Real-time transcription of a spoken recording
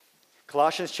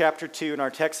Colossians chapter 2, and our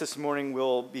text this morning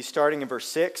will be starting in verse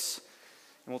 6,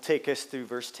 and will take us through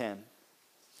verse 10.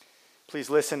 Please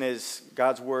listen as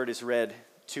God's word is read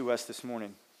to us this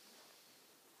morning.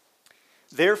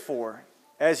 Therefore,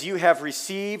 as you have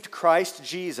received Christ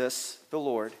Jesus the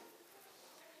Lord,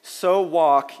 so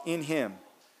walk in him,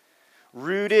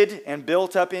 rooted and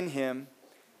built up in him,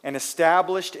 and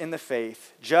established in the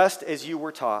faith, just as you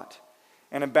were taught,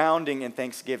 and abounding in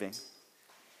thanksgiving.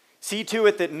 See to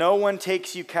it that no one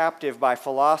takes you captive by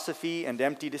philosophy and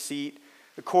empty deceit,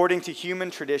 according to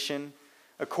human tradition,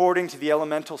 according to the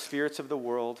elemental spirits of the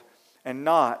world, and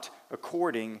not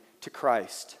according to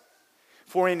Christ.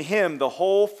 For in him the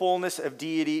whole fullness of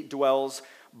deity dwells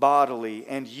bodily,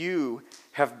 and you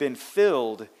have been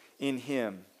filled in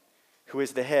him, who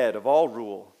is the head of all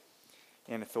rule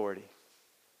and authority.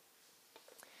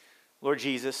 Lord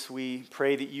Jesus, we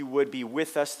pray that you would be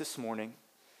with us this morning,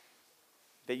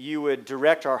 that you would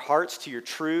direct our hearts to your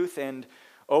truth and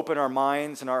open our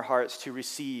minds and our hearts to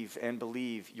receive and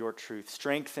believe your truth.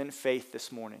 Strengthen faith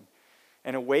this morning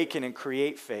and awaken and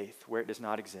create faith where it does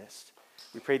not exist.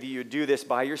 We pray that you would do this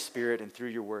by your Spirit and through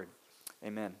your word.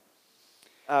 Amen.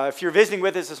 If you're visiting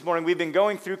with us this morning, we've been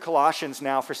going through Colossians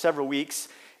now for several weeks,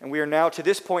 and we are now to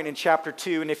this point in chapter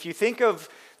 2. And if you think of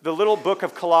the little book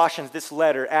of Colossians, this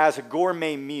letter, as a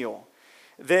gourmet meal,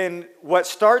 then what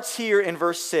starts here in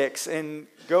verse 6 and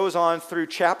goes on through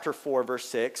chapter 4, verse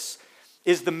 6,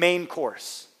 is the main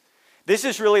course. This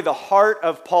is really the heart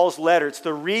of Paul's letter. It's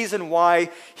the reason why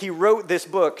he wrote this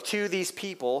book to these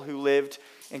people who lived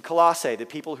in Colossae, the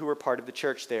people who were part of the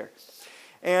church there.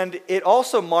 And it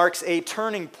also marks a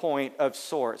turning point of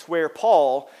sorts, where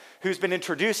Paul, who's been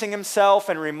introducing himself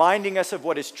and reminding us of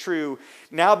what is true,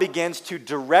 now begins to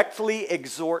directly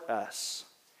exhort us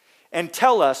and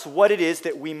tell us what it is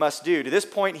that we must do. To this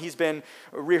point, he's been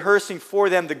rehearsing for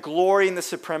them the glory and the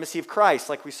supremacy of Christ,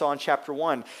 like we saw in chapter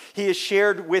 1. He has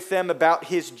shared with them about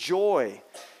his joy,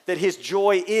 that his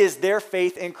joy is their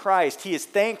faith in Christ. He is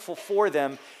thankful for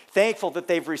them, thankful that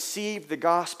they've received the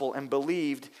gospel and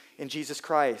believed in Jesus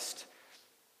Christ.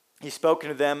 He's spoken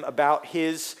to them about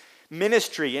his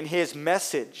ministry and his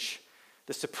message,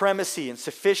 the supremacy and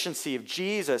sufficiency of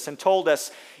Jesus, and told us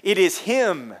it is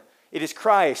him, it is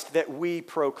Christ that we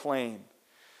proclaim.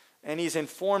 And he's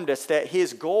informed us that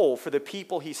his goal for the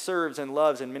people he serves and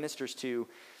loves and ministers to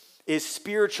is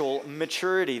spiritual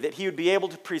maturity, that he would be able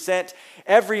to present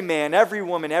every man, every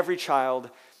woman, every child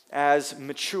as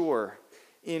mature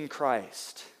in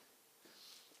Christ.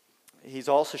 He's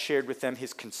also shared with them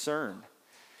his concern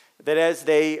that as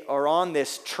they are on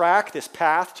this track, this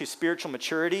path to spiritual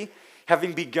maturity,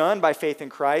 having begun by faith in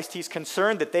Christ, he's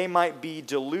concerned that they might be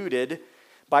deluded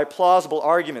by plausible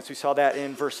arguments. We saw that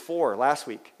in verse 4 last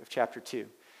week of chapter 2.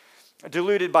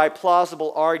 Deluded by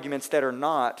plausible arguments that are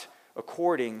not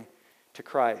according to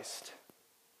Christ.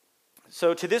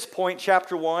 So to this point,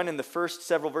 chapter 1 and the first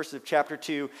several verses of chapter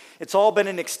 2, it's all been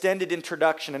an extended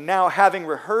introduction. And now, having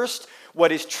rehearsed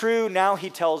what is true, now he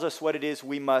tells us what it is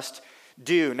we must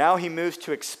do. Now he moves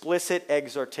to explicit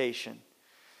exhortation.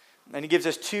 And he gives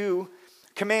us two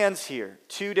commands here,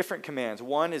 two different commands.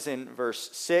 One is in verse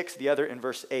 6, the other in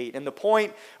verse 8. And the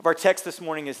point of our text this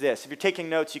morning is this. If you're taking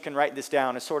notes, you can write this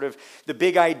down as sort of the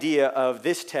big idea of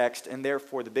this text and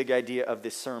therefore the big idea of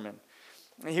this sermon.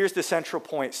 And here's the central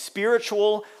point.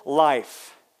 Spiritual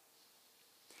life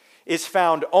is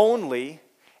found only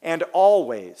and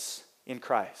always in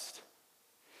Christ.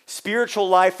 Spiritual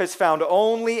life is found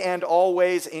only and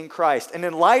always in Christ. And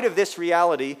in light of this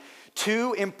reality,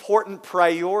 two important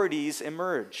priorities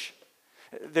emerge.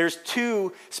 There's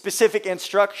two specific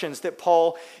instructions that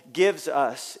Paul gives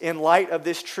us in light of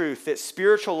this truth, that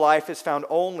spiritual life is found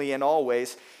only and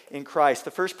always in Christ.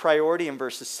 The first priority in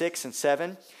verses 6 and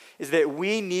 7 is that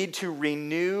we need to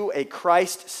renew a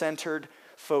Christ-centered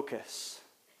focus.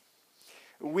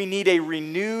 We need a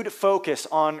renewed focus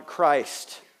on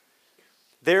Christ.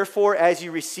 Therefore, as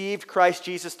you received Christ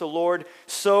Jesus the Lord,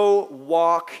 so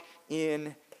walk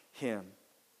in him.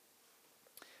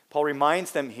 Paul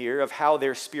reminds them here of how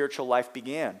their spiritual life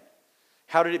began.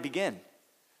 How did it begin?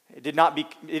 It did not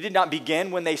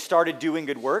begin when they started doing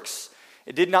good works.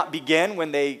 It did not begin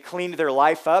when they cleaned their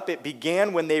life up. It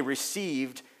began when they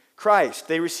received Christ.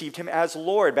 They received him as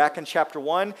Lord. Back in chapter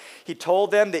 1, he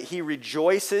told them that he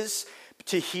rejoices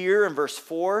to hear, in verse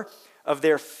 4, of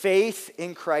their faith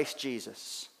in Christ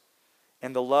Jesus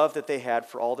and the love that they had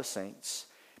for all the saints.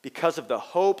 Because of the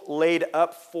hope laid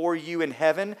up for you in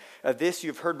heaven, of this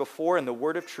you've heard before in the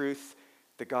word of truth,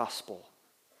 the gospel.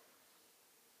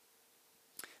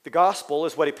 The gospel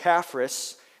is what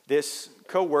Epaphras, this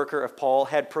co-worker of Paul,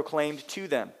 had proclaimed to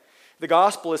them. The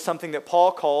gospel is something that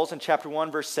Paul calls in chapter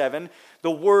 1, verse 7, the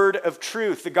word of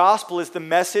truth. The gospel is the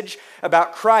message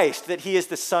about Christ, that he is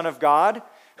the Son of God,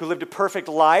 who lived a perfect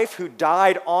life, who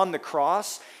died on the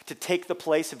cross to take the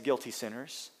place of guilty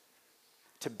sinners,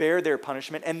 to bear their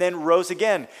punishment, and then rose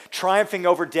again, triumphing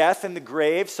over death and the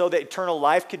grave so that eternal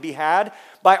life could be had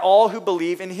by all who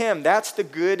believe in him. That's the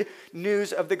good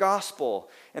news of the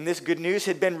gospel. And this good news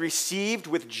had been received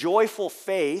with joyful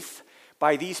faith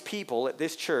by these people at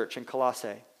this church in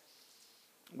Colossae,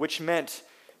 which meant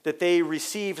that they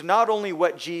received not only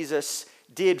what Jesus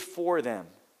did for them,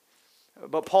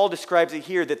 but Paul describes it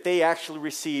here that they actually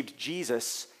received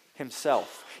Jesus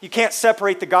himself. You can't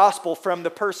separate the gospel from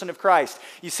the person of Christ.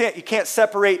 You can't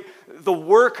separate the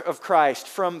work of Christ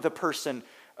from the person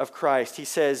of Christ. He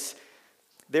says,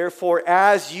 therefore,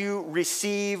 as you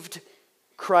received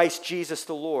Christ Jesus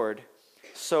the Lord,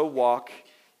 so walk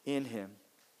in him.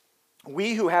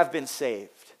 We who have been saved,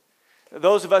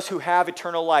 those of us who have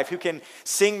eternal life, who can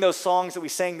sing those songs that we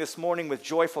sang this morning with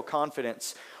joyful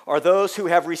confidence, are those who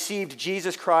have received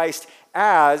Jesus Christ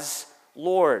as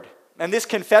Lord. And this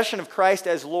confession of Christ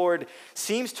as Lord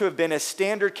seems to have been a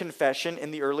standard confession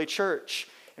in the early church.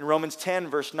 In Romans 10,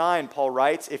 verse 9, Paul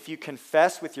writes, if you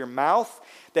confess with your mouth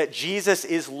that Jesus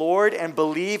is Lord and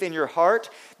believe in your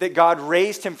heart that God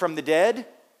raised him from the dead,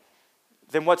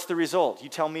 then what's the result? You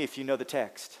tell me if you know the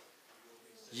text.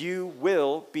 You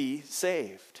will be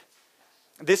saved.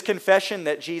 This confession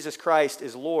that Jesus Christ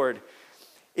is Lord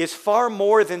is far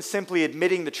more than simply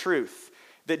admitting the truth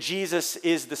that Jesus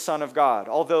is the Son of God,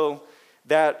 although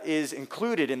that is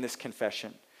included in this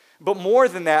confession. But more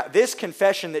than that, this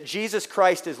confession that Jesus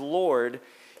Christ is Lord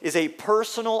is a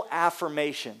personal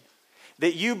affirmation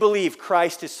that you believe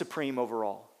Christ is supreme over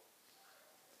all,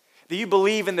 that you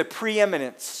believe in the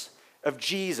preeminence of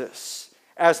Jesus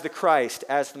as the Christ,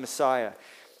 as the Messiah.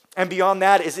 And beyond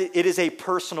that, it is a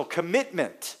personal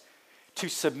commitment to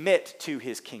submit to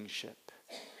his kingship.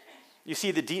 You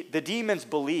see, the demons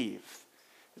believe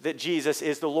that Jesus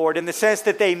is the Lord in the sense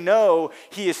that they know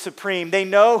he is supreme. They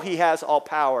know he has all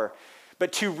power.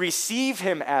 But to receive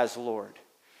him as Lord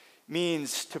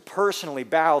means to personally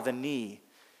bow the knee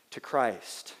to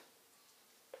Christ,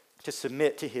 to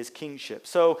submit to his kingship.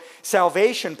 So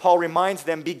salvation, Paul reminds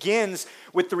them, begins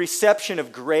with the reception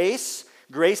of grace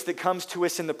that comes to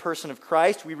us in the person of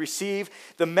Christ. We receive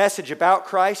the message about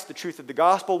Christ, the truth of the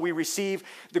gospel. We receive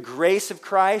the grace of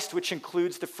Christ, which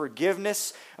includes the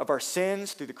forgiveness of our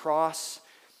sins through the cross.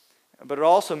 But it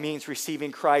also means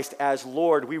receiving Christ as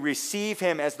Lord. We receive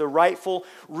him as the rightful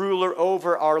ruler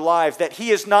over our lives, that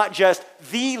he is not just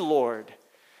the Lord,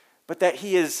 but that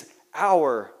he is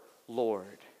our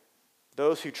Lord.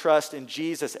 Those who trust in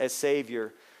Jesus as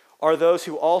Savior are those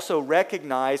who also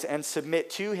recognize and submit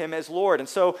to him as Lord. And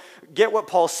so get what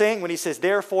Paul's saying when he says,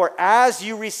 therefore, as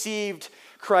you received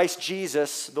Christ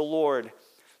Jesus the Lord,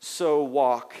 so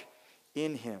walk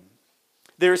in him.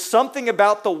 There's something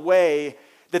about the way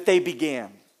that they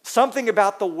began, something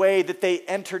about the way that they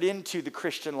entered into the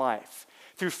Christian life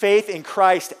through faith in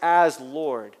Christ as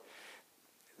Lord,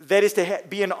 that is to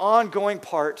be an ongoing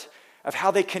part of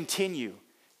how they continue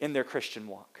in their Christian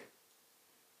walk.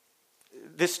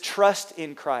 This trust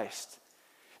in Christ,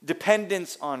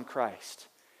 dependence on Christ,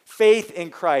 faith in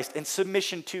Christ, and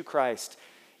submission to Christ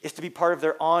is to be part of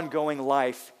their ongoing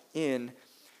life in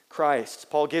Christ.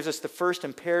 Paul gives us the first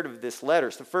imperative of this letter.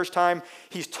 It's the first time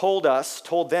he's told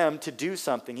them to do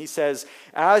something. He says,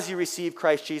 as you receive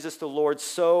Christ Jesus the Lord,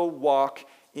 so walk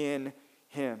in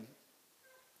him.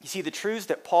 You see, the truths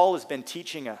that Paul has been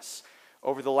teaching us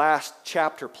over the last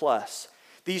chapter plus,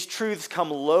 these truths come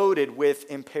loaded with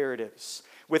imperatives,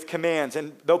 with commands.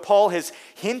 And though Paul has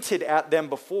hinted at them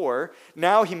before,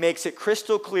 now he makes it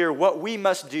crystal clear what we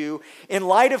must do in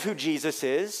light of who Jesus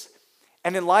is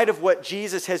and in light of what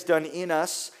Jesus has done in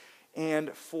us and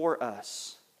for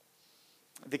us.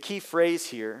 The key phrase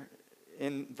here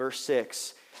in verse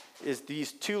 6 is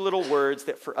these two little words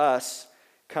that for us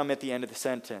come at the end of the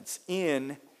sentence.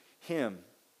 In him.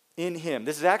 In him.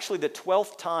 This is actually the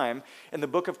 12th time in the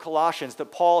book of Colossians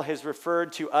that Paul has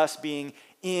referred to us being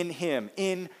in him,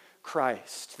 in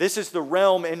Christ. This is the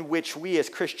realm in which we as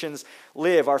Christians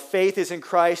live. Our faith is in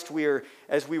Christ. We are,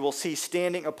 as we will see,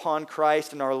 standing upon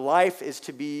Christ, and our life is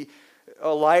to be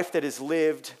a life that is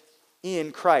lived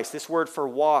in Christ. This word for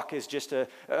walk is just a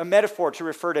metaphor to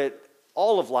refer to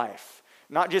all of life,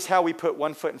 not just how we put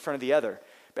one foot in front of the other,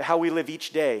 but how we live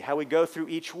each day, how we go through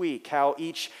each week, how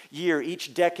each year,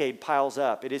 each decade piles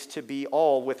up. It is to be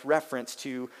all with reference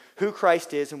to who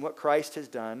Christ is and what Christ has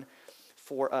done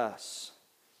for us.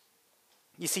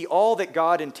 You see, all that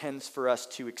God intends for us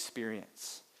to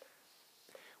experience,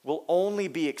 will only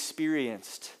be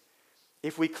experienced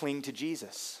if we cling to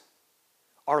Jesus.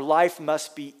 Our life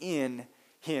must be in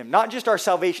him. Not just our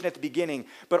salvation at the beginning,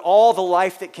 but all the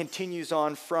life that continues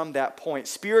on from that point.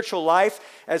 Spiritual life,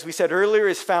 as we said earlier,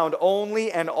 is found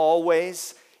only and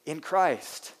always in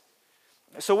Christ.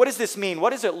 So what does this mean?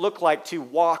 What does it look like to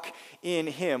walk in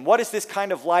him? What is this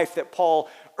kind of life that Paul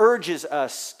urges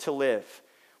us to live?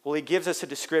 Well, he gives us a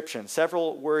description.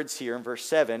 Several words here in verse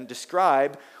 7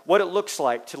 describe what it looks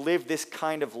like to live this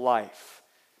kind of life.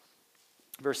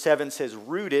 Verse 7 says,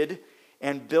 rooted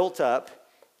and built up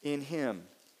in him,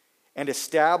 and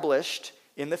established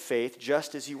in the faith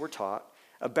just as you were taught,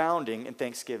 abounding in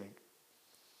thanksgiving.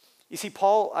 You see,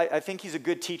 Paul, I think he's a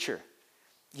good teacher.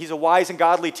 He's a wise and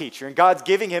godly teacher, and God's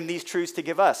giving him these truths to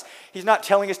give us. He's not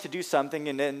telling us to do something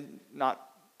and then not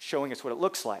showing us what it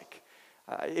looks like.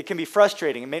 It can be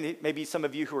frustrating, and maybe some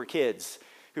of you who are kids,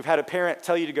 who've had a parent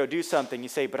tell you to go do something, you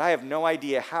say, but I have no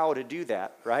idea how to do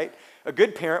that, right? A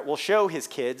good parent will show his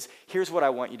kids, here's what I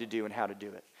want you to do and how to do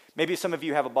it. Maybe some of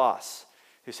you have a boss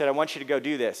who said, I want you to go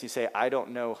do this. You say, I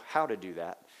don't know how to do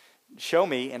that. Show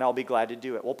me and I'll be glad to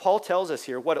do it. Well, Paul tells us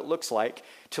here what it looks like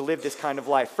to live this kind of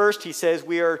life. First, he says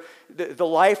the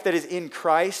life that is in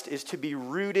Christ is to be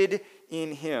rooted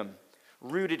in him.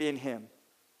 Rooted in him.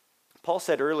 Paul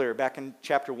said earlier, back in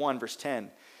chapter 1, verse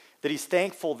 10, that he's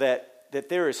thankful that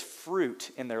there is fruit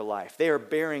in their life. They are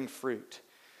bearing fruit.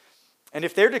 And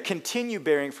if they're to continue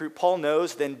bearing fruit, Paul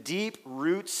knows, then deep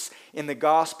roots in the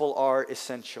gospel are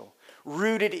essential.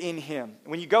 Rooted in him.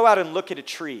 When you go out and look at a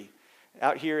tree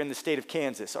out here in the state of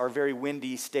Kansas, our very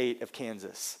windy state of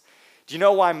Kansas, do you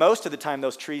know why most of the time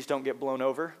those trees don't get blown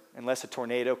over unless a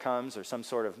tornado comes or some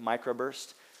sort of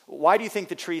microburst? Why do you think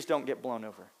the trees don't get blown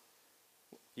over?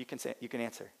 You can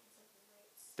answer.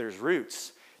 There's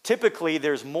roots. Typically,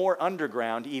 there's more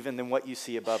underground even than what you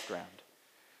see above ground.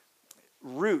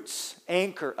 Roots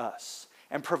anchor us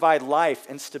and provide life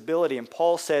and stability. And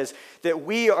Paul says that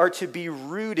we are to be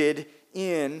rooted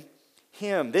in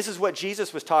him. This is what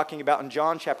Jesus was talking about in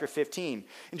John chapter 15.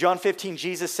 In John 15,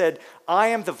 Jesus said, I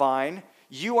am the vine,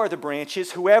 you are the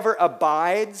branches. Whoever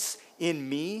abides in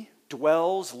me,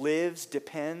 dwells, lives,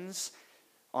 depends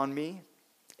on me.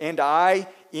 And I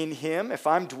in him, if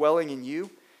I'm dwelling in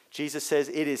you, Jesus says,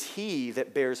 it is he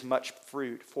that bears much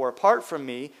fruit. For apart from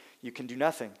me, you can do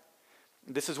nothing.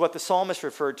 This is what the psalmist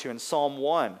referred to in Psalm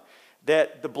 1,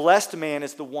 that the blessed man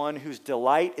is the one whose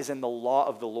delight is in the law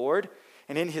of the Lord,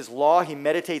 and in his law he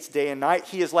meditates day and night.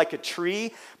 He is like a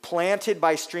tree planted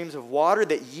by streams of water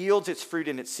that yields its fruit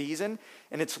in its season,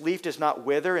 and its leaf does not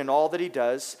wither. In all that he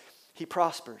does, he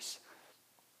prospers.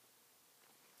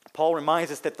 Paul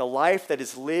reminds us that the life that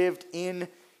is lived in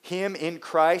him, in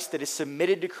Christ, that is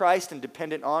submitted to Christ and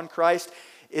dependent on Christ,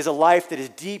 is a life that is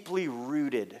deeply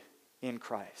rooted in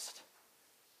Christ.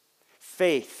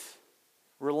 Faith,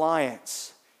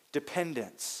 reliance,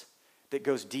 dependence that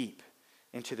goes deep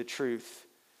into the truth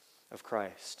of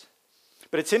Christ.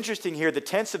 But it's interesting here, the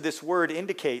tense of this word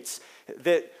indicates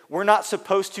that we're not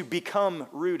supposed to become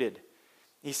rooted.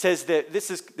 He says that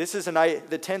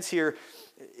the tense here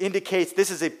indicates this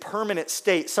is a permanent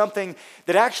state, something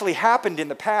that actually happened in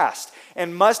the past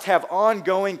and must have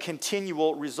ongoing,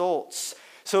 continual results.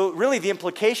 So really the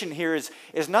implication here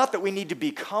is not that we need to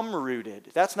become rooted.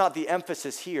 That's not the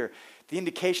emphasis here. The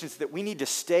indication is that we need to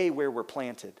stay where we're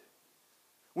planted.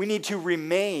 We need to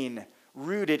remain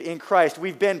rooted in Christ.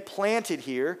 We've been planted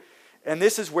here, and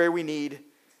this is where we need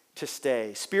to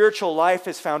stay. Spiritual life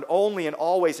is found only and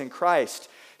always in Christ.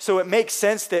 So it makes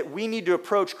sense that we need to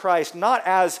approach Christ not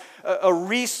as a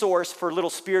resource for little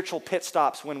spiritual pit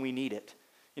stops when we need it.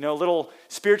 You know, a little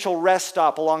spiritual rest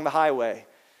stop along the highway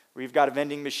where you've got a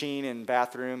vending machine and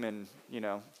bathroom and,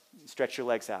 stretch your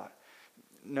legs out.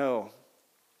 No,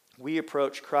 we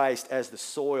approach Christ as the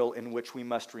soil in which we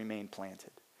must remain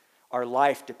planted. Our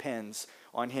life depends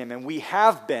on him, and we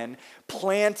have been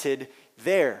planted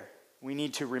there. We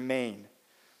need to remain.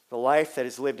 The life that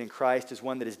is lived in Christ is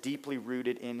one that is deeply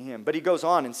rooted in him. But he goes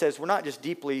on and says we're not just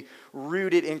deeply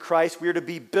rooted in Christ, we are to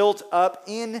be built up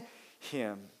in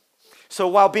him. So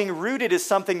while being rooted is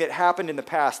something that happened in the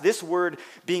past, this word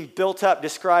being built up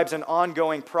describes an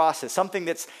ongoing process, something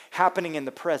that's happening in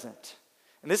the present.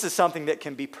 And this is something that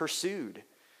can be pursued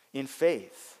in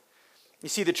faith. You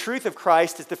see, the truth of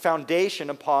Christ is the foundation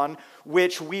upon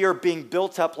which we are being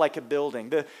built up like a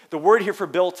building. The word here for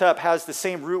built up has the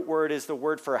same root word as the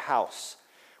word for a house.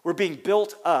 We're being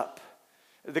built up.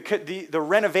 The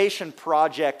renovation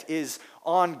project is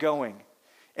ongoing.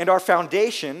 And our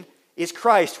foundation is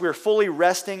Christ. We're fully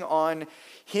resting on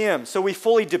Him. So we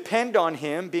fully depend on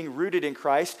Him, being rooted in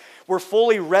Christ. We're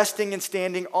fully resting and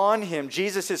standing on Him.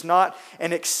 Jesus is not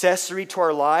an accessory to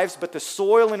our lives, but the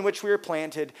soil in which we are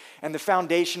planted and the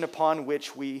foundation upon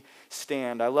which we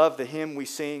stand. I love the hymn we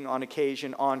sing on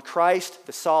occasion. On Christ,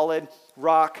 the solid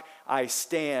rock, I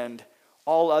stand.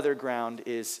 All other ground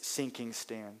is sinking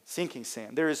sand.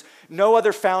 There is no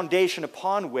other foundation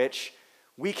upon which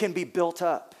we can be built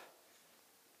up.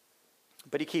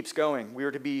 But he keeps going. We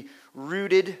are to be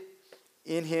rooted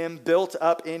in Him, built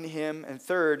up in Him, and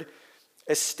third,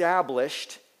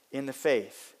 established in the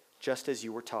faith, just as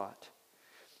you were taught.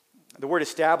 The word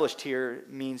established here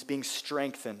means being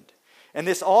strengthened. And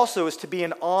this also is to be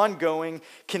an ongoing,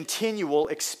 continual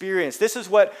experience. This is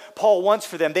what Paul wants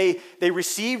for them. They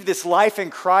received this life in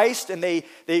Christ, and they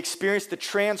experienced the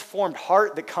transformed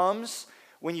heart that comes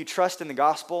when you trust in the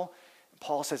gospel.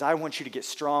 Paul says, I want you to get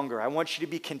stronger. I want you to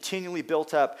be continually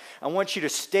built up. I want you to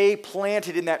stay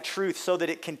planted in that truth so that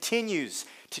it continues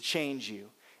to change you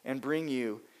and bring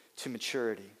you to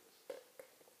maturity.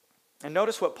 And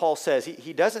notice what Paul says.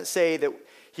 He doesn't say that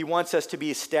he wants us to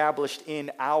be established in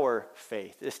our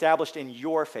faith, established in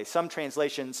your faith. Some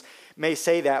translations may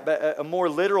say that, but a more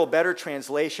literal, better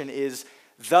translation is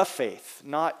the faith,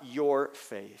 not your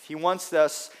faith. He wants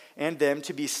us and them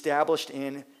to be established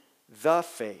in the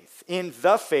faith. In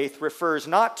the faith refers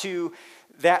not to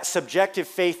that subjective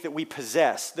faith that we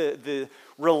possess,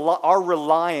 our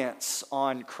reliance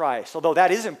on Christ, although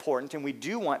that is important, and we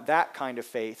do want that kind of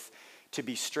faith to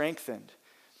be strengthened.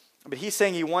 But he's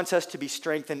saying he wants us to be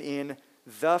strengthened in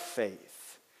the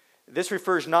faith. This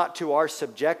refers not to our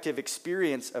subjective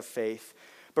experience of faith,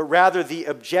 but rather the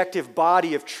objective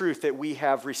body of truth that we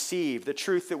have received, the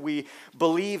truth that we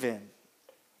believe in.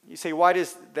 You say, why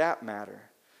does that matter?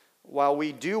 While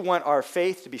we do want our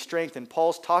faith to be strengthened,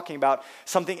 Paul's talking about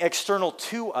something external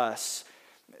to us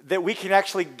that we can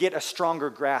actually get a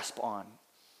stronger grasp on.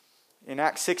 In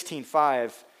Acts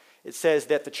 16:5, it says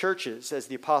that the churches, as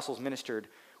the apostles ministered,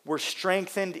 were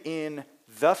strengthened in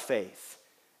the faith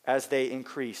as they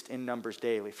increased in numbers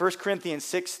daily. 1 Corinthians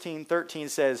 16:13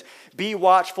 says, be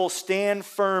watchful, stand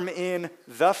firm in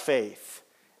the faith,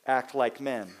 act like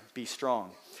men, be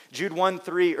strong. Jude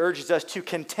 1:3 urges us to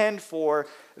contend for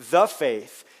the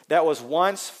faith that was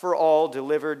once for all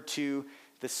delivered to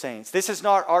the saints. This is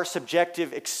not our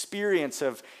subjective experience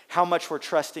of how much we're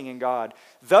trusting in God.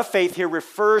 The faith here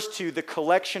refers to the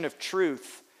collection of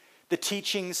truth, the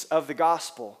teachings of the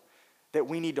gospel that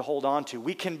we need to hold on to.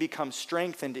 We can become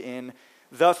strengthened in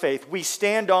the faith. We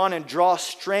stand on and draw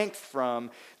strength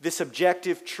from this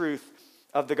objective truth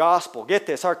of the gospel. Get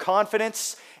this, our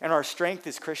confidence and our strength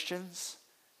as Christians,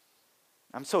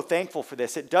 I'm so thankful for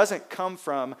this. It doesn't come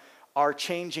from our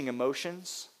changing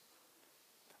emotions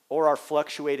or our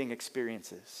fluctuating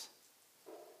experiences.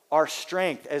 Our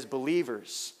strength as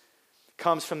believers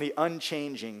comes from the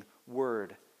unchanging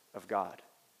Word of God.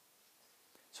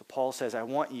 So Paul says, I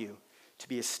want you to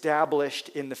be established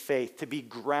in the faith, to be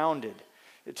grounded,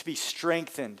 to be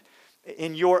strengthened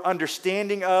in your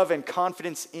understanding of and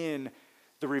confidence in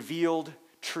the revealed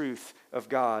truth of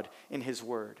God in His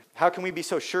Word. How can we be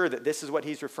so sure that this is what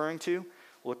he's referring to?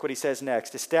 Look what he says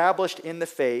next. Established in the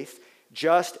faith,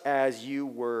 just as you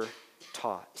were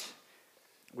taught.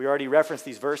 We already referenced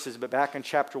these verses, but back in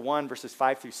chapter 1, verses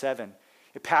 5 through 7,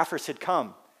 Epaphras had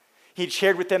come. He'd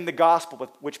shared with them the gospel,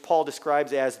 which Paul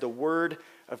describes as the word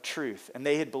of truth, and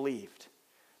they had believed.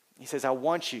 He says, I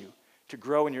want you to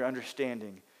grow in your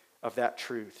understanding of that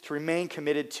truth, to remain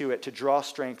committed to it, to draw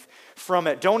strength from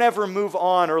it. Don't ever move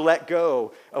on or let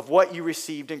go of what you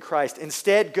received in Christ.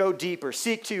 Instead, go deeper.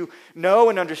 Seek to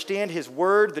know and understand His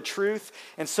word, the truth,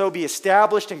 and so be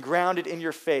established and grounded in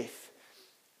your faith.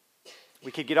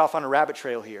 We could get off on a rabbit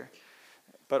trail here,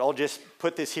 but I'll just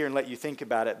put this here and let you think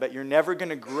about it. But you're never going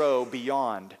to grow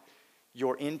beyond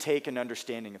your intake and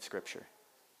understanding of Scripture.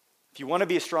 If you want to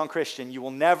be a strong Christian, you will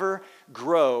never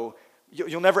grow.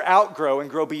 You'll never outgrow and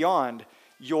grow beyond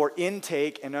your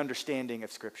intake and understanding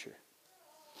of Scripture.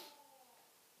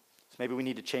 So maybe we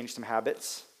need to change some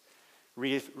habits,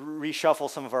 reshuffle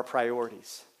some of our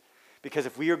priorities. Because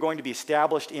if we are going to be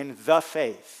established in the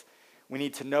faith, we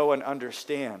need to know and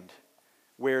understand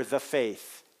where the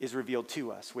faith is revealed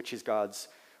to us, which is God's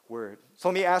Word. So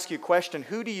let me ask you a question.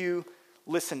 Who do you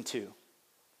listen to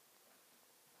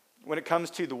when it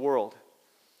comes to the world,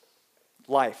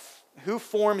 life? Who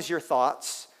forms your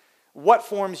thoughts? What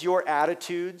forms your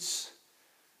attitudes?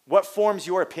 What forms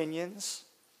your opinions?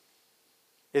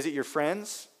 Is it your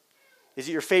friends? Is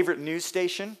it your favorite news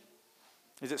station?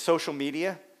 Is it social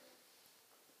media?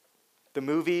 The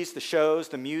movies, the shows,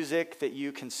 the music that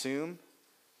you consume?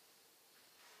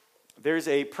 There's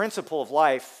a principle of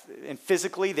life, and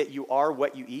physically, that you are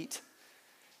what you eat.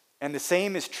 And the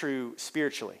same is true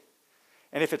spiritually.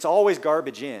 And if it's always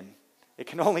garbage in, it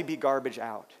can only be garbage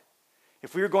out.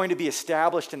 If we are going to be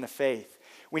established in the faith,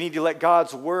 we need to let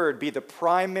God's word be the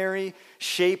primary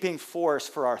shaping force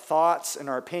for our thoughts and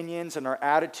our opinions and our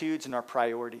attitudes and our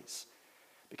priorities.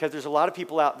 Because there's a lot of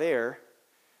people out there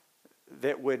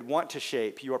that would want to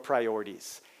shape your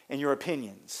priorities and your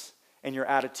opinions and your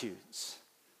attitudes.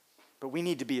 But we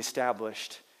need to be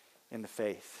established in the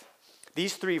faith.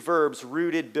 These three verbs,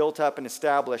 rooted, built up, and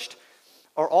established,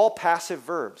 are all passive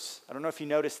verbs. I don't know if you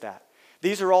noticed that.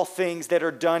 These are all things that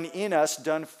are done in us,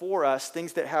 done for us,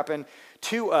 things that happen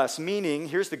to us, meaning,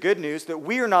 here's the good news, that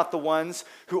we are not the ones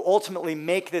who ultimately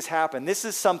make this happen. This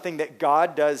is something that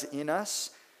God does in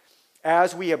us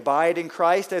as we abide in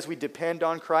Christ, as we depend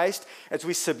on Christ, as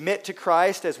we submit to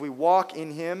Christ, as we walk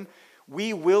in Him.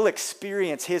 We will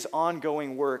experience His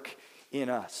ongoing work in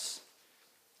us.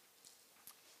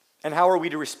 And how are we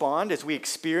to respond as we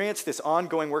experience this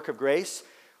ongoing work of grace?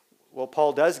 Well,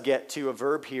 Paul does get to a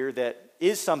verb here that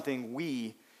is something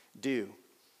we do.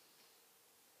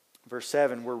 Verse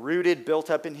 7, we're rooted,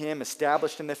 built up in Him,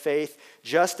 established in the faith,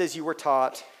 just as you were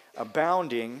taught,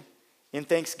 abounding in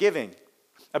thanksgiving.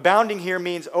 Abounding here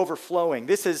means overflowing.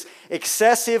 This is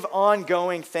excessive,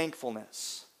 ongoing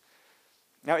thankfulness.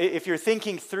 Now, if you're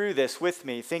thinking through this with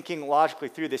me, thinking logically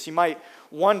through this, you might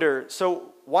wonder,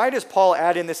 so why does Paul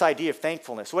add in this idea of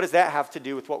thankfulness? What does that have to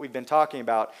do with what we've been talking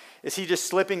about? Is he just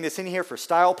slipping this in here for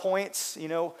style points? You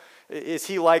know, is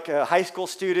he like a high school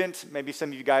student? Maybe some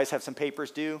of you guys have some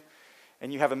papers due,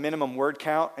 and you have a minimum word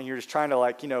count, and you're just trying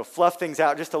to fluff things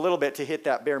out just a little bit to hit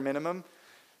that bare minimum.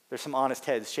 There's some honest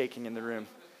heads shaking in the room.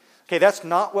 Okay, that's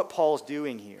not what Paul's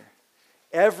doing here.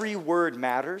 Every word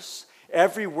matters.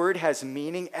 Every word has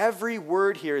meaning. Every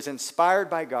word here is inspired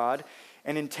by God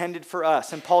and intended for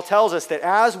us. And Paul tells us that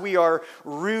as we are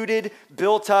rooted,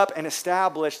 built up, and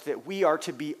established, that we are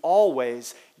to be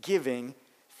always giving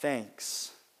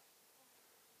thanks.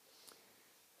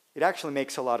 It actually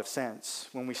makes a lot of sense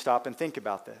when we stop and think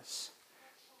about this.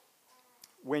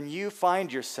 When you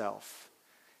find yourself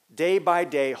day by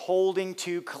day holding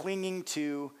to, clinging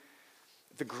to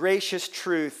the gracious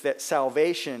truth that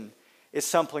salvation is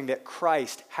something that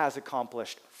Christ has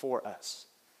accomplished for us.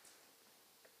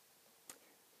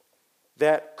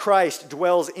 That Christ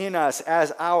dwells in us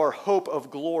as our hope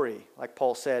of glory, like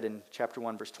Paul said in chapter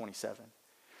 1, verse 27.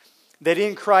 That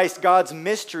in Christ, God's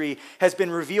mystery has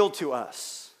been revealed to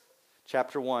us,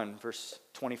 chapter 1, verse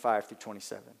 25 through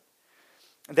 27.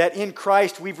 That in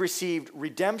Christ we've received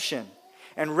redemption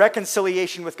and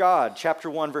reconciliation with God, chapter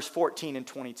 1, verse 14 and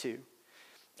 22.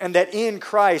 And that in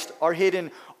Christ are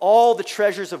hidden all the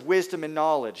treasures of wisdom and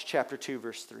knowledge, chapter 2,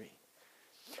 verse 3.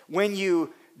 When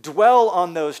you dwell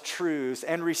on those truths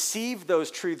and receive those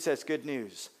truths as good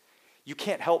news, you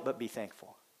can't help but be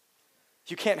thankful.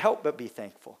 You can't help but be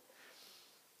thankful.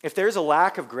 If there's a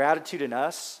lack of gratitude in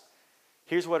us,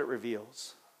 here's what it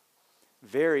reveals.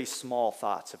 Very small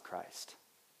thoughts of Christ.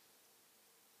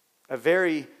 A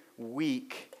very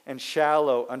weak and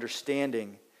shallow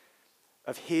understanding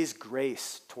of His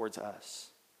grace towards us.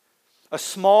 A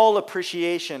small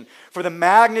appreciation for the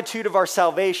magnitude of our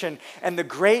salvation and the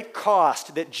great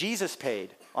cost that Jesus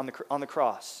paid on the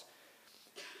cross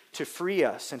to free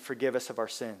us and forgive us of our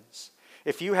sins.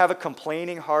 If you have a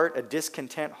complaining heart, a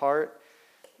discontent heart,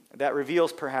 that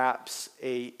reveals perhaps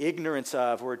an ignorance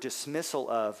of or a dismissal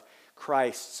of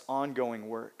Christ's ongoing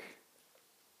work.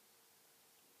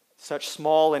 Such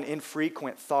small and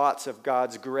infrequent thoughts of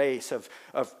God's grace, of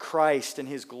Christ and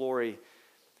His glory,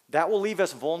 that will leave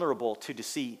us vulnerable to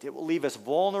deceit. It will leave us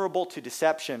vulnerable to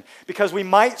deception because we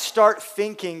might start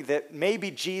thinking that maybe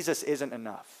Jesus isn't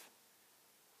enough.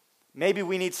 Maybe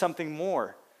we need something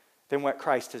more than what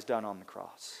Christ has done on the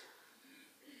cross.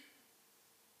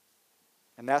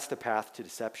 And that's the path to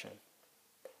deception.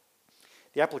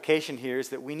 The application here is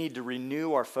that we need to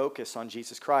renew our focus on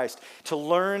Jesus Christ, to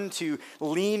learn to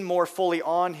lean more fully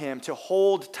on Him, to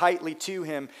hold tightly to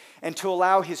Him, and to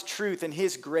allow His truth and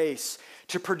His grace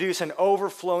to produce an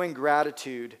overflowing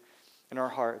gratitude in our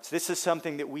hearts. This is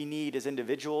something that we need as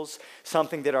individuals,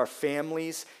 something that our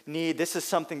families need. This is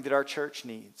something that our church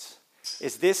needs,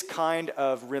 is this kind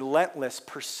of relentless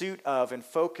pursuit of and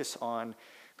focus on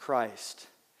Christ.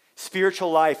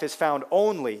 Spiritual life is found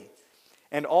only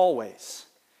and always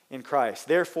in Christ.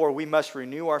 Therefore, we must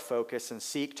renew our focus and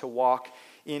seek to walk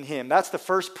in Him. That's the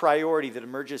first priority that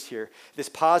emerges here, this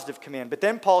positive command. But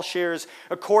then Paul shares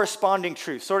a corresponding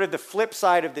truth, sort of the flip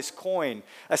side of this coin,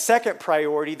 a second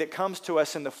priority that comes to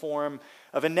us in the form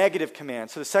of a negative command.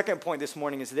 So the second point this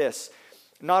morning is this,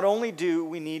 Not only do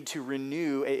we need to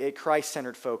renew a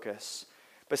Christ-centered focus,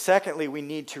 but secondly, we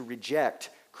need to reject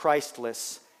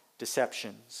Christless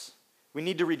deceptions. We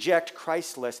need to reject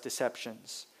Christless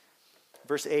deceptions.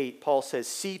 Verse 8, Paul says,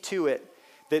 "See to it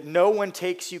that no one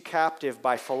takes you captive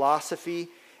by philosophy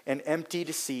and empty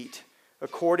deceit,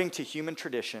 according to human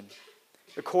tradition,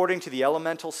 according to the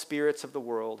elemental spirits of the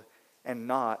world, and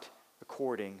not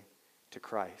according to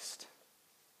Christ."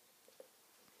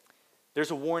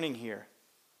 There's a warning here.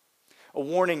 A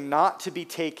warning not to be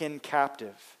taken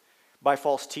captive by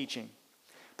false teaching.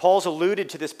 Paul's alluded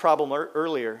to this problem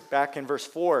earlier, back in verse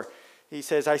 4. He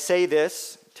says, "I say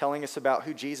this," telling us about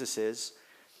who Jesus is,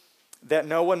 "that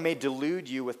no one may delude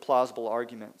you with plausible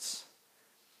arguments."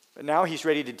 But now he's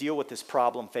ready to deal with this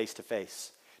problem face to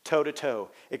face, toe to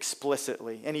toe,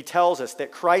 explicitly. And he tells us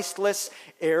that Christless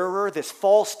error, this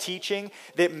false teaching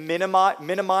that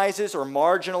minimizes or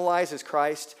marginalizes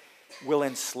Christ, will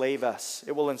enslave us.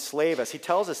 It will enslave us. He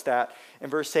tells us that in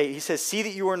verse 8. He says, "See that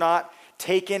you are not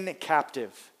taken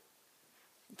captive."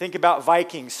 Think about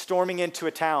Vikings storming into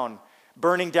a town,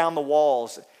 burning down the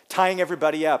walls, tying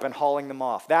everybody up and hauling them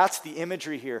off. That's the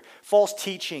imagery here. False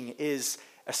teaching is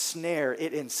a snare.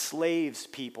 It enslaves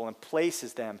people and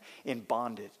places them in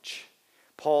bondage.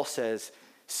 Paul says,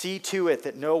 "See to it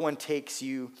that no one takes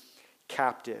you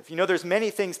captive." You know, there's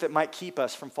many things that might keep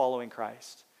us from following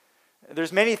Christ.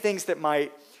 There's many things that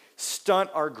might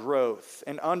stunt our growth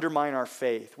and undermine our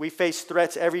faith. We face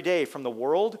threats every day from the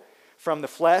world, from the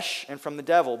flesh, and from the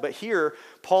devil. But here,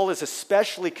 Paul is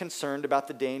especially concerned about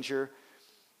the danger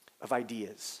of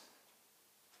ideas.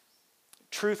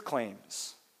 Truth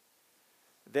claims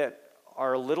that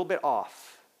are a little bit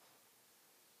off,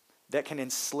 that can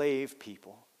enslave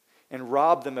people and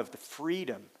rob them of the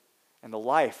freedom and the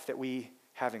life that we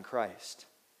have in Christ.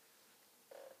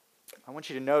 I want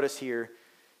you to notice here,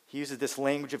 he uses this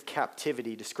language of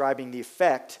captivity, describing the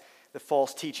effect that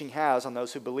false teaching has on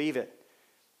those who believe it.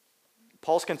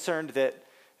 Paul's concerned that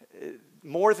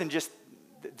more than just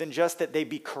that they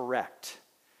be correct.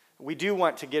 We do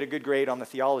want to get a good grade on the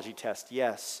theology test,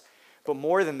 yes. But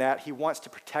more than that, he wants to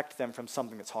protect them from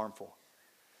something that's harmful,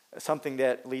 something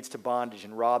that leads to bondage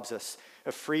and robs us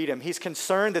of freedom. He's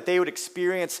concerned that they would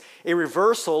experience a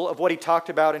reversal of what he talked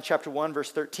about in chapter 1,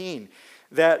 verse 13,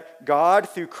 that God,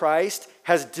 through Christ,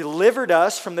 has delivered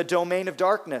us from the domain of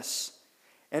darkness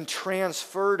and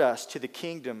transferred us to the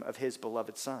kingdom of his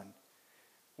beloved Son.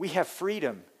 We have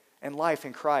freedom and life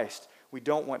in Christ. We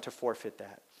don't want to forfeit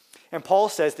that. And Paul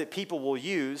says that people will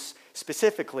use,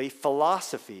 specifically,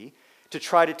 philosophy to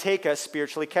try to take us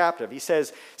spiritually captive. He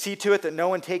says, "See to it that no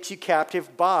one takes you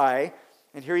captive by,"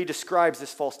 and here he describes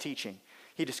this false teaching.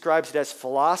 He describes it as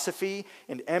philosophy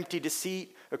and empty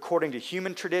deceit, according to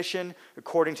human tradition,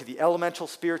 according to the elemental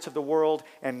spirits of the world,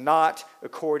 and not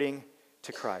according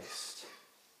to Christ.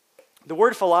 The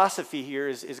word philosophy here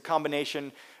is a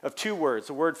combination of two words,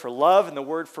 the word for love and the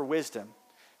word for wisdom.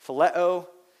 Phileo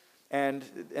and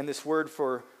this word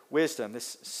for wisdom,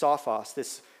 this sophos,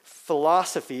 this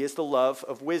philosophy is the love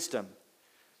of wisdom.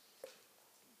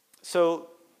 So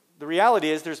the reality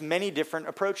is there's many different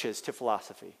approaches to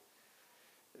philosophy.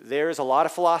 There's a lot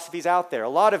of philosophies out there, a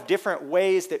lot of different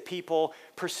ways that people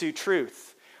pursue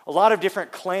truth, a lot of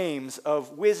different claims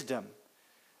of wisdom,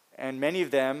 and many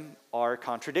of them are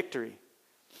contradictory.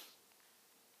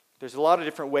 There's a lot of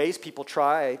different ways people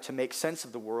try to make sense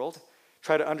of the world,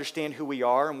 try to understand who we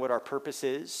are and what our purpose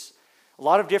is. A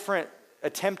lot of different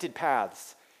attempted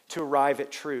paths to arrive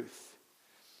at truth.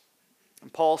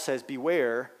 And Paul says,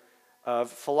 beware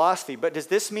of philosophy. But does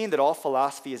this mean that all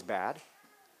philosophy is bad?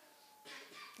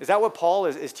 Is that what Paul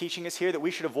is teaching us here, that we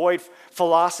should avoid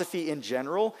philosophy in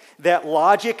general? That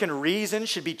logic and reason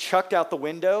should be chucked out the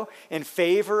window in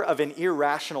favor of an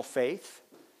irrational faith?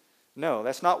 No,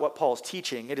 that's not what Paul's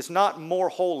teaching. It is not more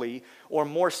holy or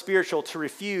more spiritual to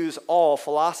refuse all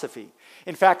philosophy.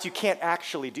 In fact, you can't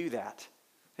actually do that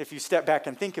if you step back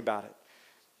and think about it.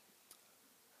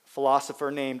 A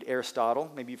philosopher named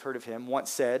Aristotle, maybe you've heard of him,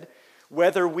 once said,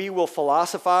 "Whether we will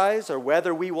philosophize or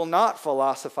whether we will not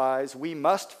philosophize, we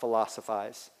must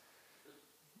philosophize."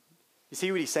 You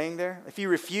see what he's saying there? If you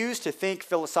refuse to think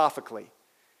philosophically,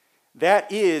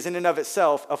 that is in and of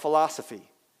itself a philosophy.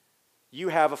 You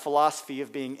have a philosophy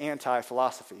of being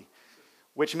anti-philosophy,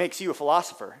 which makes you a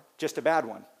philosopher, just a bad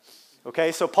one.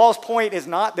 Okay, so Paul's point is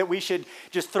not that we should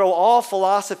just throw all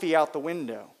philosophy out the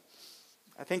window.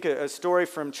 I think a story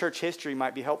from church history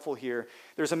might be helpful here.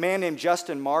 There's a man named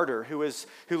Justin Martyr who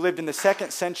lived in the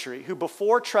 2nd century, who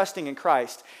before trusting in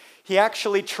Christ, he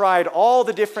actually tried all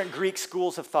the different Greek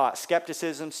schools of thought,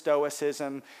 skepticism,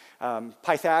 stoicism,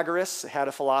 Pythagoras had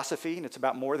a philosophy, and it's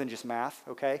about more than just math,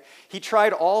 okay? He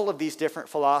tried all of these different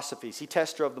philosophies. He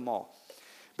test drove them all.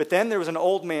 But then there was an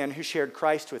old man who shared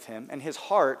Christ with him, and his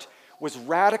heart was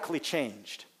radically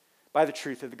changed by the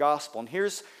truth of the gospel. And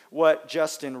here's what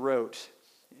Justin wrote,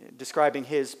 describing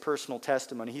his personal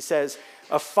testimony. He says,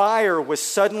 "A fire was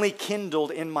suddenly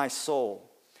kindled in my soul.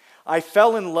 I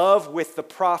fell in love with the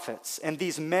prophets and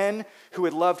these men who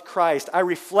had loved Christ. I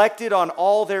reflected on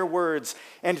all their words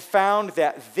and found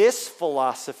that this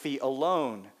philosophy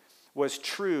alone was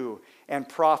true and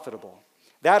profitable.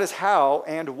 That is how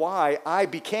and why I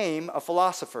became a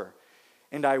philosopher,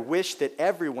 and I wish that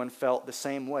everyone felt the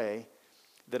same way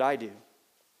that I do."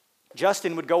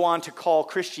 Justin would go on to call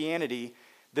Christianity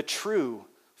the true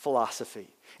philosophy,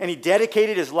 and he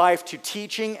dedicated his life to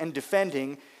teaching and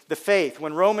defending the faith.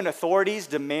 When Roman authorities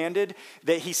demanded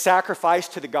that he sacrifice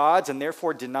to the gods and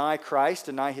therefore deny Christ,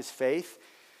 deny his faith,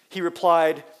 he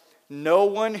replied, "No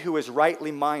one who is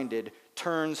rightly minded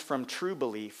turns from true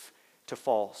belief to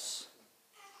false."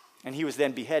 And he was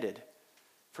then beheaded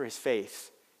for his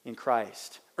faith in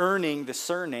Christ, earning the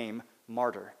surname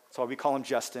Martyr. That's why we call him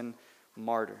Justin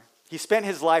Martyr. He spent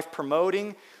his life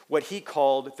promoting what he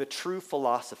called the true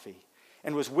philosophy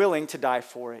and was willing to die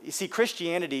for it. You see,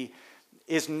 Christianity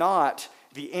is not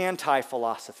the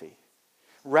anti-philosophy.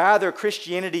 Rather,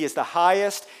 Christianity is the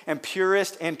highest and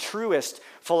purest and truest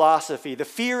philosophy. The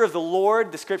fear of the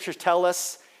Lord, the scriptures tell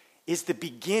us, is the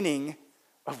beginning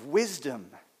of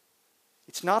wisdom.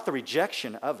 It's not the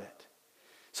rejection of it.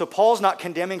 So Paul's not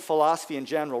condemning philosophy in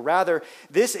general. Rather,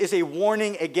 this is a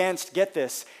warning against, get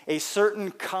this, a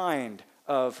certain kind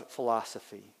of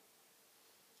philosophy.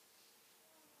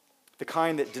 The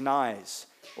kind that denies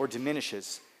or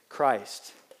diminishes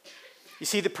Christ. You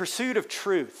see, the pursuit of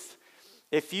truth,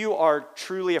 if you are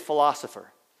truly a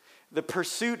philosopher, the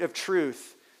pursuit of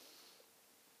truth,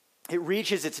 it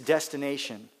reaches its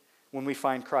destination when we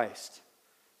find Christ.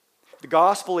 The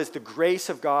gospel is the grace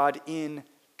of God in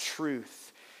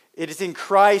truth. It is in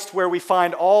Christ where we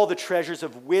find all the treasures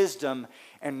of wisdom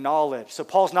and knowledge. So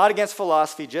Paul's not against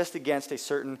philosophy, just against a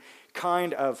certain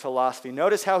kind of philosophy.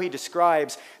 Notice how he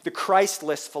describes the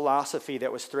Christless philosophy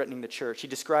that was threatening the church. He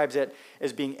describes it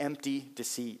as being empty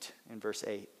deceit in verse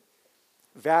 8.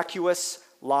 Vacuous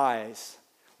lies,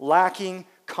 lacking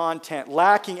content,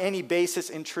 lacking any basis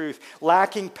in truth,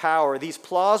 lacking power. These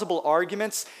plausible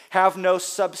arguments have no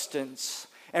substance.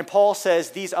 And Paul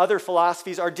says these other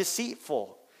philosophies are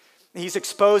deceitful. He's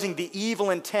exposing the evil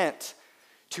intent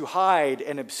to hide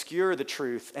and obscure the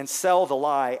truth and sell the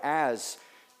lie as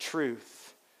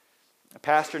truth. A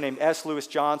pastor named S. Lewis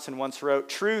Johnson once wrote,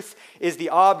 "Truth is the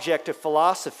object of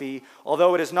philosophy,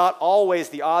 although it is not always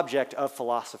the object of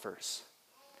philosophers."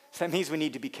 So that means we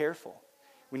need to be careful.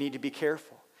 We need to be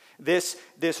careful. This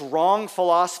wrong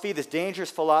philosophy, this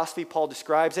dangerous philosophy, Paul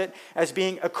describes it as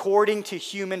being according to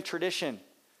human tradition.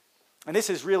 And this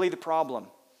is really the problem.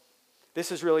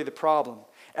 This is really the problem.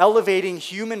 Elevating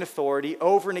human authority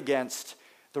over and against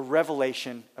the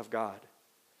revelation of God.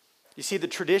 You see, the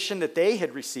tradition that they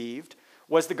had received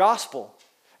was the gospel.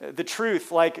 The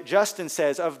truth, like Justin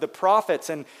says, of the prophets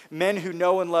and men who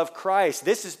know and love Christ.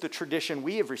 This is the tradition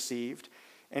we have received,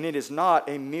 and it is not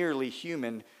a merely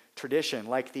human tradition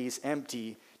like these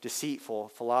empty, deceitful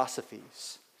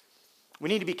philosophies. We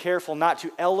need to be careful not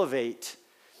to elevate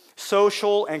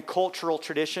social and cultural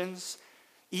traditions,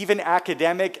 even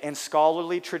academic and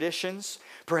scholarly traditions,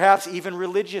 perhaps even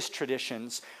religious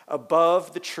traditions,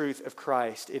 above the truth of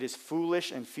Christ. It is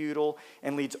foolish and futile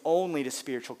and leads only to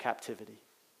spiritual captivity.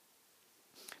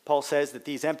 Paul says that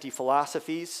these empty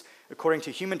philosophies, according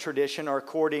to human tradition, are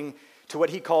according to what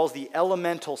he calls the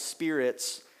elemental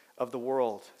spirits of the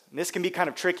world. And this can be kind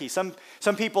of tricky. Some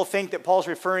people think that Paul's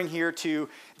referring here to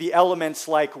the elements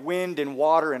like wind and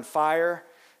water and fire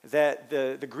that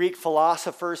the Greek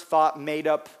philosophers thought made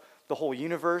up the whole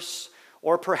universe,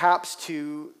 or perhaps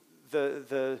to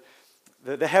the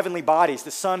heavenly bodies,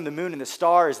 the sun, the moon, and the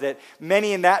stars that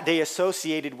many in that day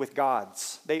associated with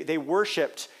gods. They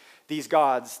worshipped these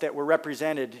gods that were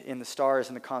represented in the stars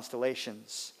and the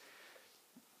constellations.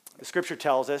 The scripture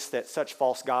tells us that such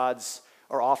false gods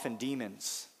are often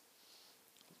demons,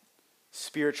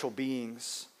 spiritual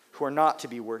beings who are not to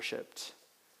be worshipped.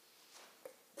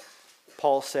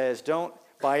 Paul says, don't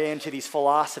buy into these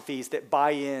philosophies that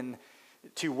buy in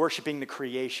to worshiping the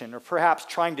creation, or perhaps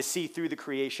trying to see through the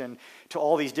creation to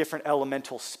all these different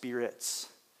elemental spirits.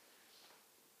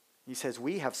 He says,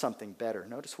 we have something better.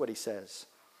 Notice what he says.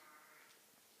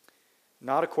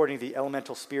 Not according to the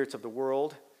elemental spirits of the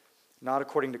world, not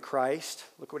according to Christ.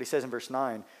 Look what he says in verse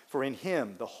 9. For in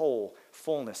him the whole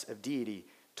fullness of deity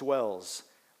dwells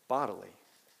bodily.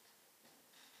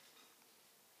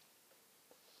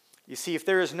 You see, if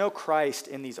there is no Christ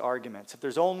in these arguments, if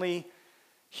there's only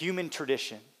human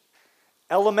tradition,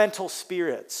 elemental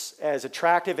spirits, as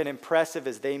attractive and impressive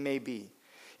as they may be,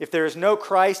 if there is no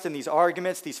Christ in these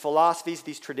arguments, these philosophies,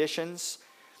 these traditions,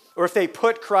 or if they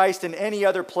put Christ in any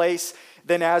other place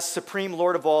than as supreme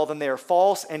Lord of all, then they are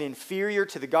false and inferior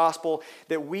to the gospel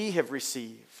that we have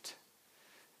received,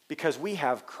 because we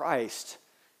have Christ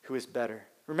who is better.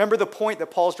 Remember the point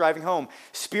that Paul's driving home.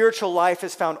 Spiritual life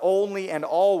is found only and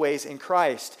always in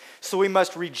Christ. So we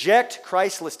must reject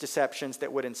Christless deceptions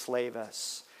that would enslave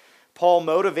us. Paul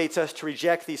motivates us to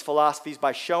reject these philosophies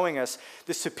by showing us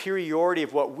the superiority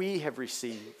of what we have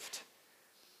received,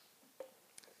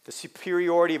 the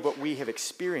superiority of what we have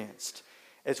experienced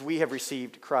as we have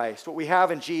received Christ. What we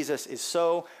have in Jesus is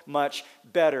so much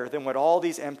better than what all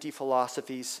these empty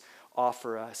philosophies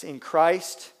offer us. In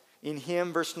Christ, in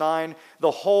him, verse 9,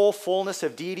 the whole fullness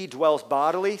of deity dwells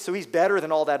bodily. So he's better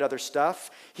than all that other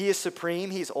stuff. He is supreme.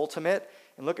 He's ultimate.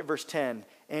 And look at verse 10.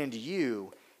 And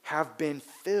you have been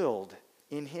filled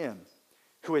in him,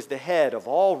 who is the head of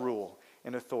all rule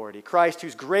and authority. Christ,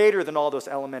 who's greater than all those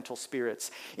elemental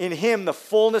spirits. In him, the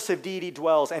fullness of deity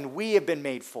dwells, and we have been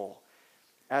made full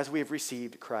as we have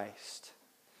received Christ.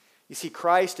 You see,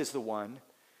 Christ is the one,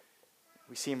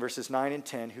 we see in verses 9 and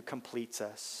 10, who completes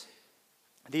us.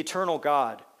 The eternal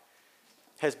God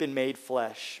has been made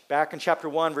flesh. Back in chapter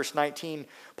 1, verse 19,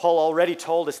 Paul already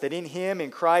told us that in him, in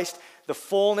Christ, the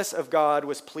fullness of God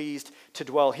was pleased to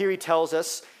dwell. Here he tells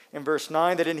us in verse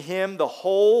 9 that in him, the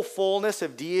whole fullness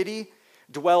of deity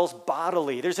dwells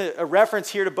bodily. There's a reference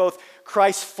here to both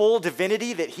Christ's full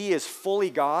divinity, that he is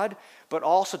fully God, but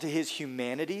also to his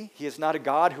humanity. He is not a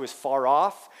God who is far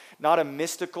off, not a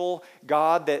mystical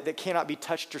God that cannot be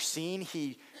touched or seen.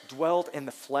 He dwelt in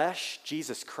the flesh,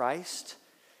 Jesus Christ,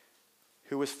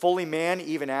 who was fully man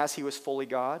even as he was fully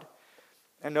God.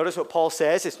 And notice what Paul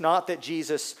says. It's not that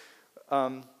Jesus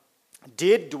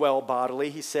did dwell bodily.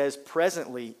 He says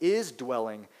presently is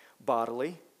dwelling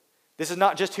bodily. This is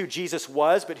not just who Jesus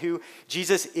was, but who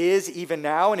Jesus is even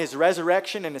now. In his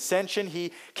resurrection and ascension,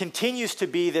 he continues to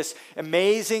be this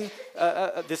amazing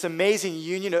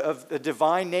union of the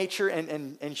divine nature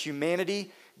and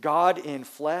humanity, God in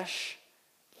flesh.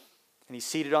 And he's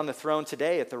seated on the throne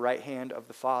today at the right hand of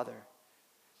the Father.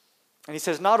 And he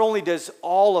says, not only does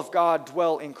all of God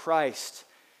dwell in Christ,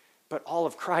 but all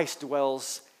of Christ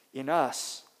dwells in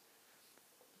us.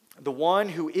 The one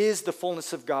who is the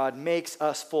fullness of God makes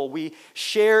us full. We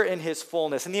share in his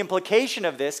fullness. And the implication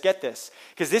of this, get this,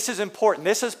 because this is important.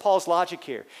 This is Paul's logic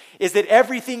here, is that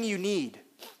everything you need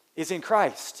is in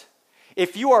Christ.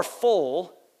 If you are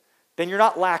full, then you're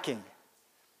not lacking.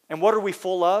 And what are we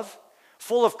full of?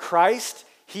 Full of Christ.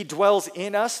 He dwells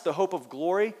in us, the hope of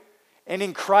glory. And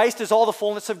in Christ is all the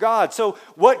fullness of God. So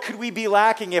what could we be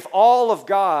lacking if all of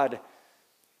God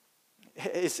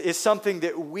is something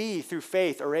that we, through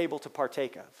faith, are able to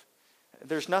partake of?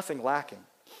 There's nothing lacking.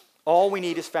 All we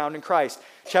need is found in Christ.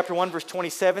 Chapter 1, verse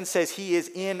 27 says he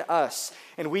is in us.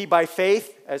 And we, by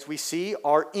faith, as we see,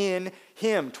 are in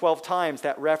him. 12 times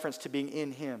that reference to being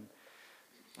in him.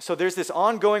 So there's this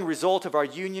ongoing result of our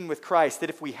union with Christ, that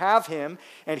if we have him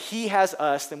and he has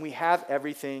us, then we have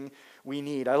everything we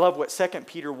need. I love what 2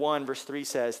 Peter 1 verse 3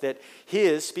 says, that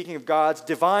his, speaking of God's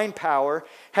divine power,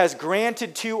 has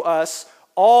granted to us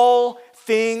all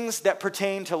things that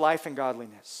pertain to life and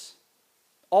godliness.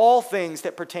 All things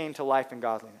that pertain to life and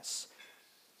godliness.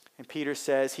 And Peter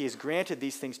says he has granted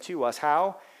these things to us.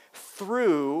 How?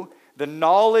 Through the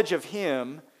knowledge of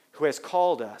him who has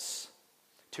called us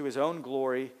to his own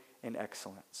glory and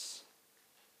excellence,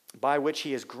 by which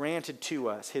he has granted to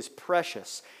us his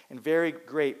precious and very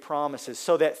great promises,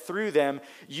 so that through them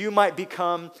you might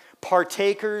become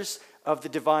partakers of the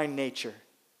divine nature.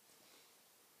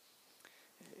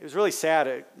 It was really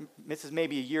sad. This is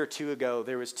maybe a year or two ago.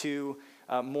 There was two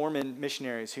Mormon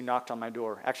missionaries who knocked on my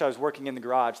door. Actually, I was working in the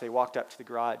garage. They walked up to the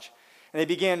garage, and they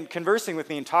began conversing with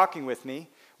me and talking with me,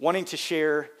 wanting to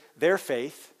share their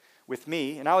faith with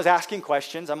me. And I was asking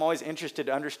questions. I'm always interested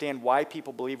to understand why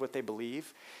people believe what they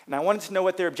believe. And I wanted to know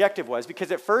what their objective was,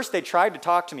 because at first they tried to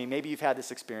talk to me, maybe you've had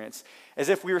this experience, as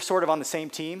if we were sort of on the same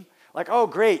team. Like, oh,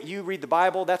 great, you read the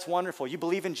Bible, that's wonderful. You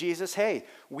believe in Jesus? Hey,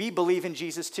 we believe in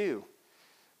Jesus too.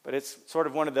 But it's sort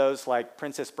of one of those like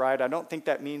Princess Bride. I don't think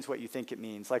that means what you think it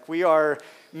means. Like, we are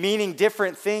meaning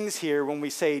different things here when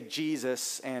we say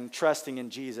Jesus and trusting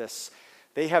in Jesus.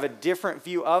 They have a different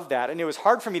view of that. And it was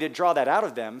hard for me to draw that out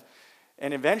of them.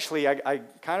 And eventually I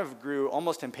kind of grew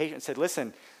almost impatient and said,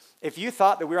 listen, if you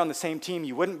thought that we were on the same team,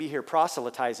 you wouldn't be here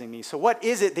proselytizing me. So what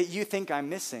is it that you think I'm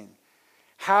missing?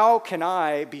 How can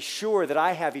I be sure that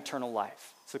I have eternal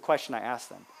life? It's the question I asked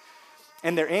them.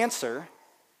 And their answer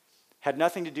had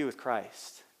nothing to do with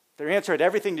Christ. Their answer had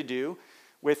everything to do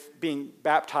with being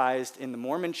baptized in the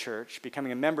Mormon church,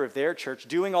 becoming a member of their church,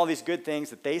 doing all these good things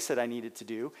that they said I needed to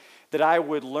do, that I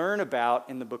would learn about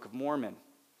in the Book of Mormon.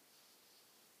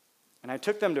 And I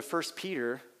took them to 2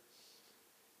 Peter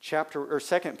chapter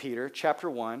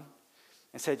 1,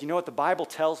 and said, you know what, the Bible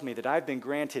tells me that I've been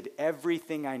granted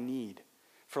everything I need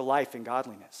for life and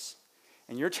godliness.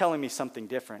 And you're telling me something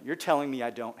different. You're telling me I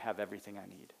don't have everything I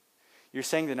need. You're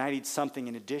saying that I need something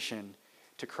in addition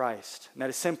to Christ. And that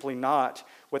is simply not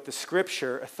what the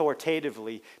Scripture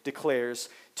authoritatively declares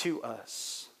to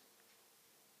us.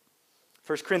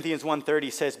 1 Corinthians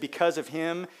 1:30 says, because of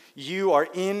him you are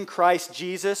in Christ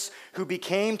Jesus, who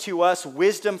became to us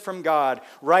wisdom from God,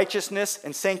 righteousness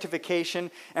and sanctification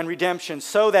and redemption,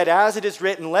 so that as it is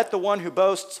written, let the one who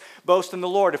boasts boast in the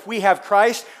Lord. If we have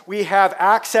Christ, we have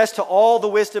access to all the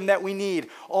wisdom that we need,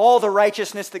 all the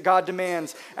righteousness that God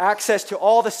demands, access to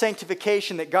all the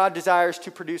sanctification that God desires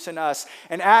to produce in us,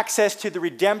 and access to the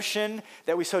redemption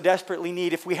that we so desperately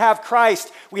need. If we have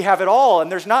Christ, we have it all,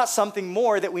 and there's not something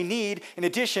more that we need in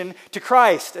addition to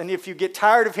Christ. And if you get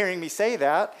tired of hearing me say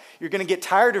that, you're going to get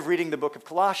tired of reading the book of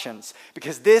Colossians,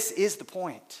 because this is the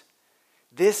point.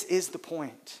 This is the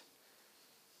point.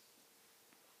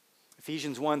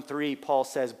 Ephesians 1:3, Paul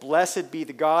says, blessed be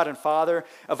the God and Father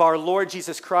of our Lord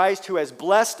Jesus Christ, who has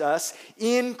blessed us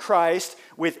in Christ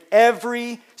with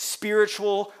every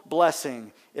spiritual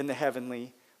blessing in the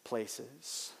heavenly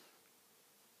places.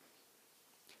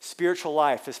 Spiritual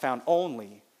life is found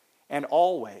only and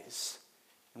always,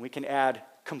 and we can add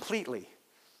completely,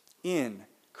 in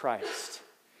Christ.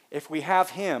 If we have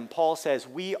him, Paul says,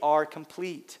 we are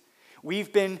complete.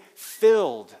 We've been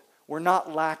filled. We're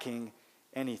not lacking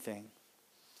anything.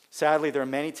 Sadly, there are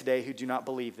many today who do not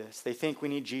believe this. They think we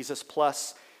need Jesus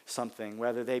plus something,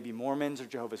 whether they be Mormons or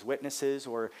Jehovah's Witnesses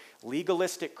or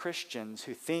legalistic Christians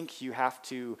who think you have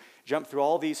to jump through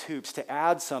all these hoops to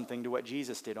add something to what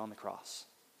Jesus did on the cross.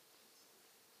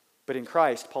 But in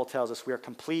Christ, Paul tells us we are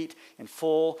complete and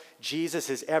full. Jesus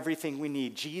is everything we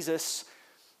need. Jesus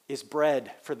is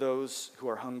bread for those who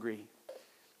are hungry.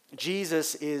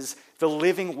 Jesus is the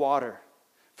living water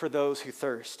for those who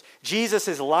thirst. Jesus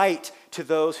is light to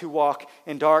those who walk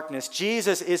in darkness.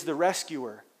 Jesus is the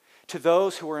rescuer to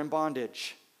those who are in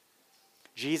bondage.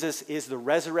 Jesus is the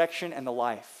resurrection and the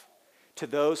life to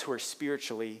those who are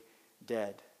spiritually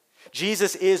dead.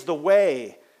 Jesus is the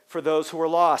way for those who are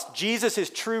lost. Jesus is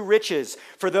true riches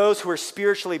for those who are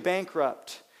spiritually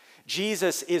bankrupt.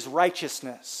 Jesus is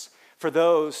righteousness for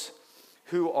those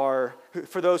who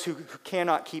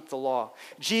cannot keep the law.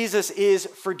 Jesus is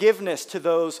forgiveness to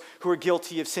those who are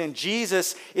guilty of sin.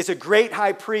 Jesus is a great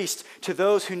high priest to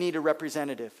those who need a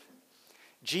representative.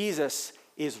 Jesus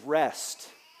is rest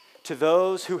to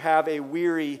those who have a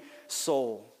weary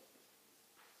soul.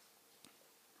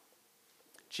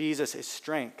 Jesus is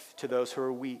strength to those who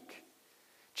are weak.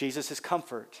 Jesus is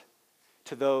comfort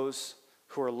to those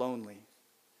who are lonely.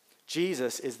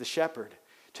 Jesus is the shepherd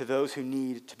to those who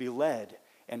need to be led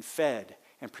and fed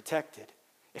and protected.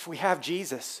 If we have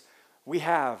Jesus, we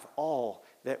have all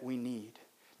that we need.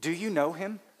 Do you know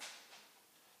him?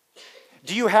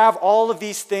 Do you have all of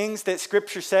these things that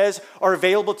Scripture says are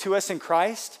available to us in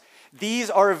Christ? These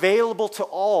are available to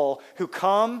all who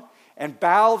come and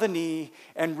bow the knee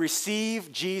and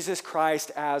receive Jesus Christ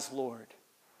as Lord.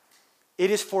 It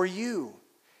is for you.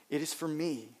 It is for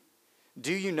me.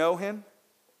 Do you know him?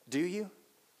 Do you?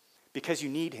 Because you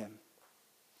need him.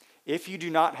 If you do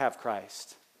not have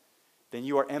Christ, then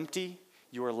you are empty,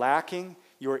 you are lacking,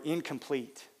 you are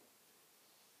incomplete.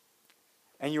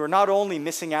 And you are not only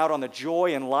missing out on the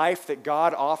joy and life that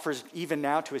God offers even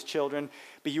now to his children,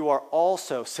 but you are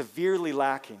also severely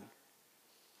lacking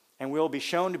and will be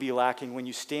shown to be lacking when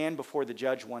you stand before the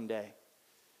judge one day.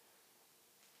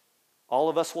 All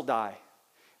of us will die.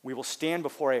 We will stand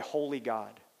before a holy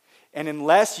God. And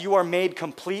unless you are made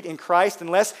complete in Christ,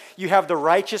 unless you have the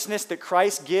righteousness that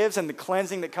Christ gives and the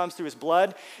cleansing that comes through his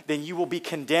blood, then you will be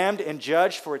condemned and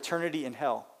judged for eternity in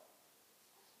hell.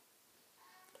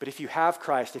 But if you have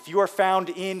Christ, if you are found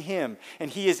in him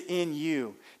and he is in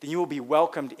you, then you will be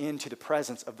welcomed into the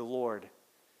presence of the Lord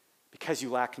because you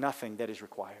lack nothing that is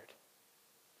required.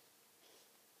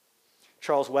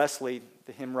 Charles Wesley,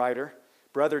 the hymn writer,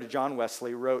 brother to John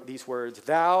Wesley, wrote these words,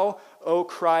 "Thou, O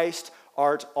Christ,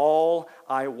 art all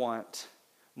I want.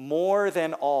 More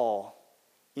than all,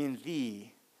 in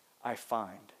thee I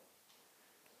find."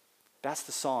 That's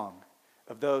the song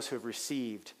of those who have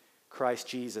received Christ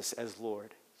Jesus as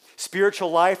Lord.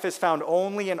 Spiritual life is found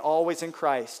only and always in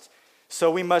Christ. So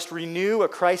we must renew a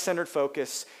Christ-centered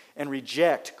focus and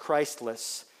reject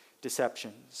Christless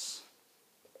deceptions.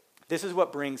 This is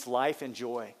what brings life and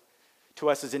joy to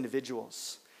us as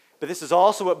individuals. But this is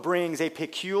also what brings a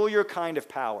peculiar kind of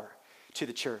power to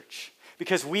the church.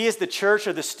 Because we as the church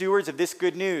are the stewards of this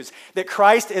good news, that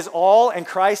Christ is all and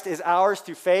Christ is ours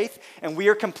through faith, and we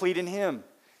are complete in him.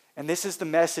 And this is the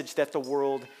message that the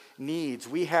world needs.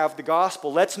 We have the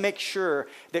gospel. Let's make sure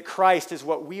that Christ is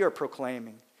what we are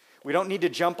proclaiming. We don't need to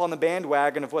jump on the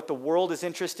bandwagon of what the world is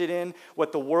interested in,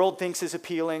 what the world thinks is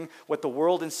appealing, what the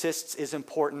world insists is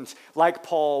important. Like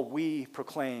Paul, we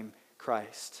proclaim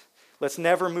Christ. Let's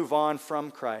never move on from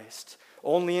Christ,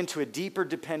 only into a deeper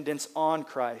dependence on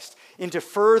Christ, into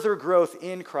further growth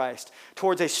in Christ,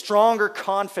 towards a stronger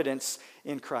confidence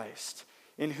in Christ,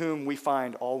 in whom we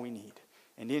find all we need,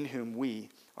 and in whom we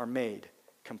are made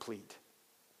complete.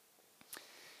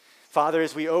 Father,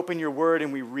 as we open your word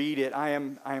and we read it, I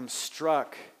am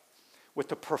struck with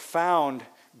the profound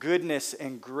goodness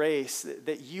and grace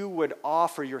that you would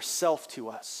offer yourself to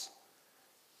us.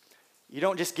 You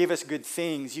don't just give us good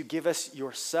things, you give us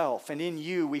yourself, and in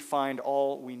you we find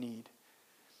all we need.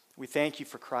 We thank you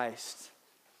for Christ,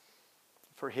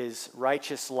 for his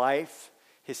righteous life,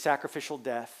 his sacrificial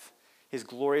death, his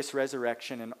glorious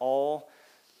resurrection, and all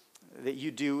that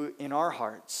you do in our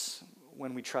hearts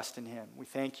when we trust in him. We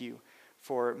thank you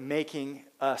for making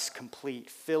us complete,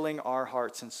 filling our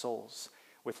hearts and souls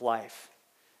with life,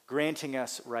 granting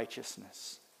us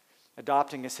righteousness,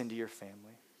 adopting us into your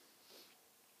family.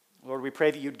 Lord, we pray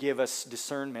that you'd give us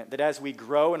discernment, that as we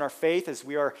grow in our faith, as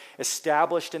we are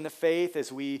established in the faith,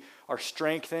 as we are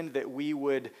strengthened, that we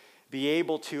would be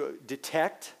able to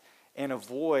detect and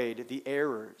avoid the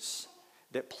errors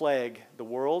that plague the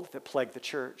world, that plague the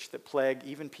church, that plague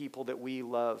even people that we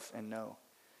love and know.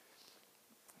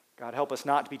 God, help us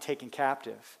not to be taken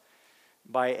captive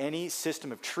by any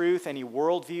system of truth, any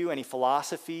worldview, any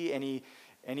philosophy,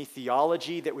 any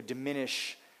theology that would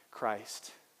diminish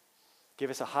Christ. Give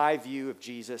us a high view of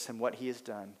Jesus and what he has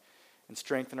done, and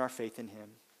strengthen our faith in him.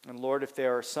 And Lord, if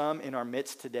there are some in our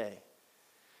midst today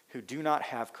who do not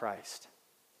have Christ,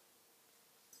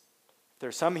 if there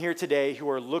are some here today who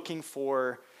are looking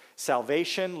for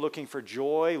salvation, looking for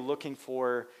joy, looking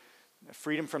for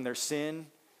freedom from their sin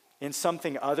in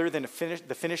something other than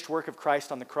the finished work of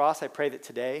Christ on the cross, I pray that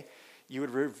today you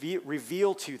would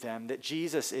reveal to them that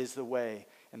Jesus is the way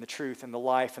and the truth and the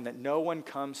life, and that no one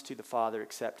comes to the Father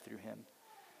except through him.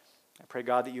 I pray,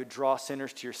 God, that you would draw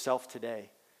sinners to yourself today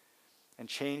and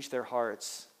change their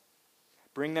hearts.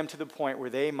 Bring them to the point where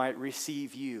they might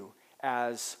receive you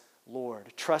as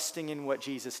Lord, trusting in what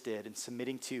Jesus did and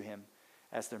submitting to him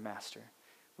as their master.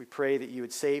 We pray that you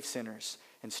would save sinners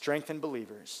and strengthen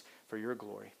believers for your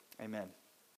glory. Amen.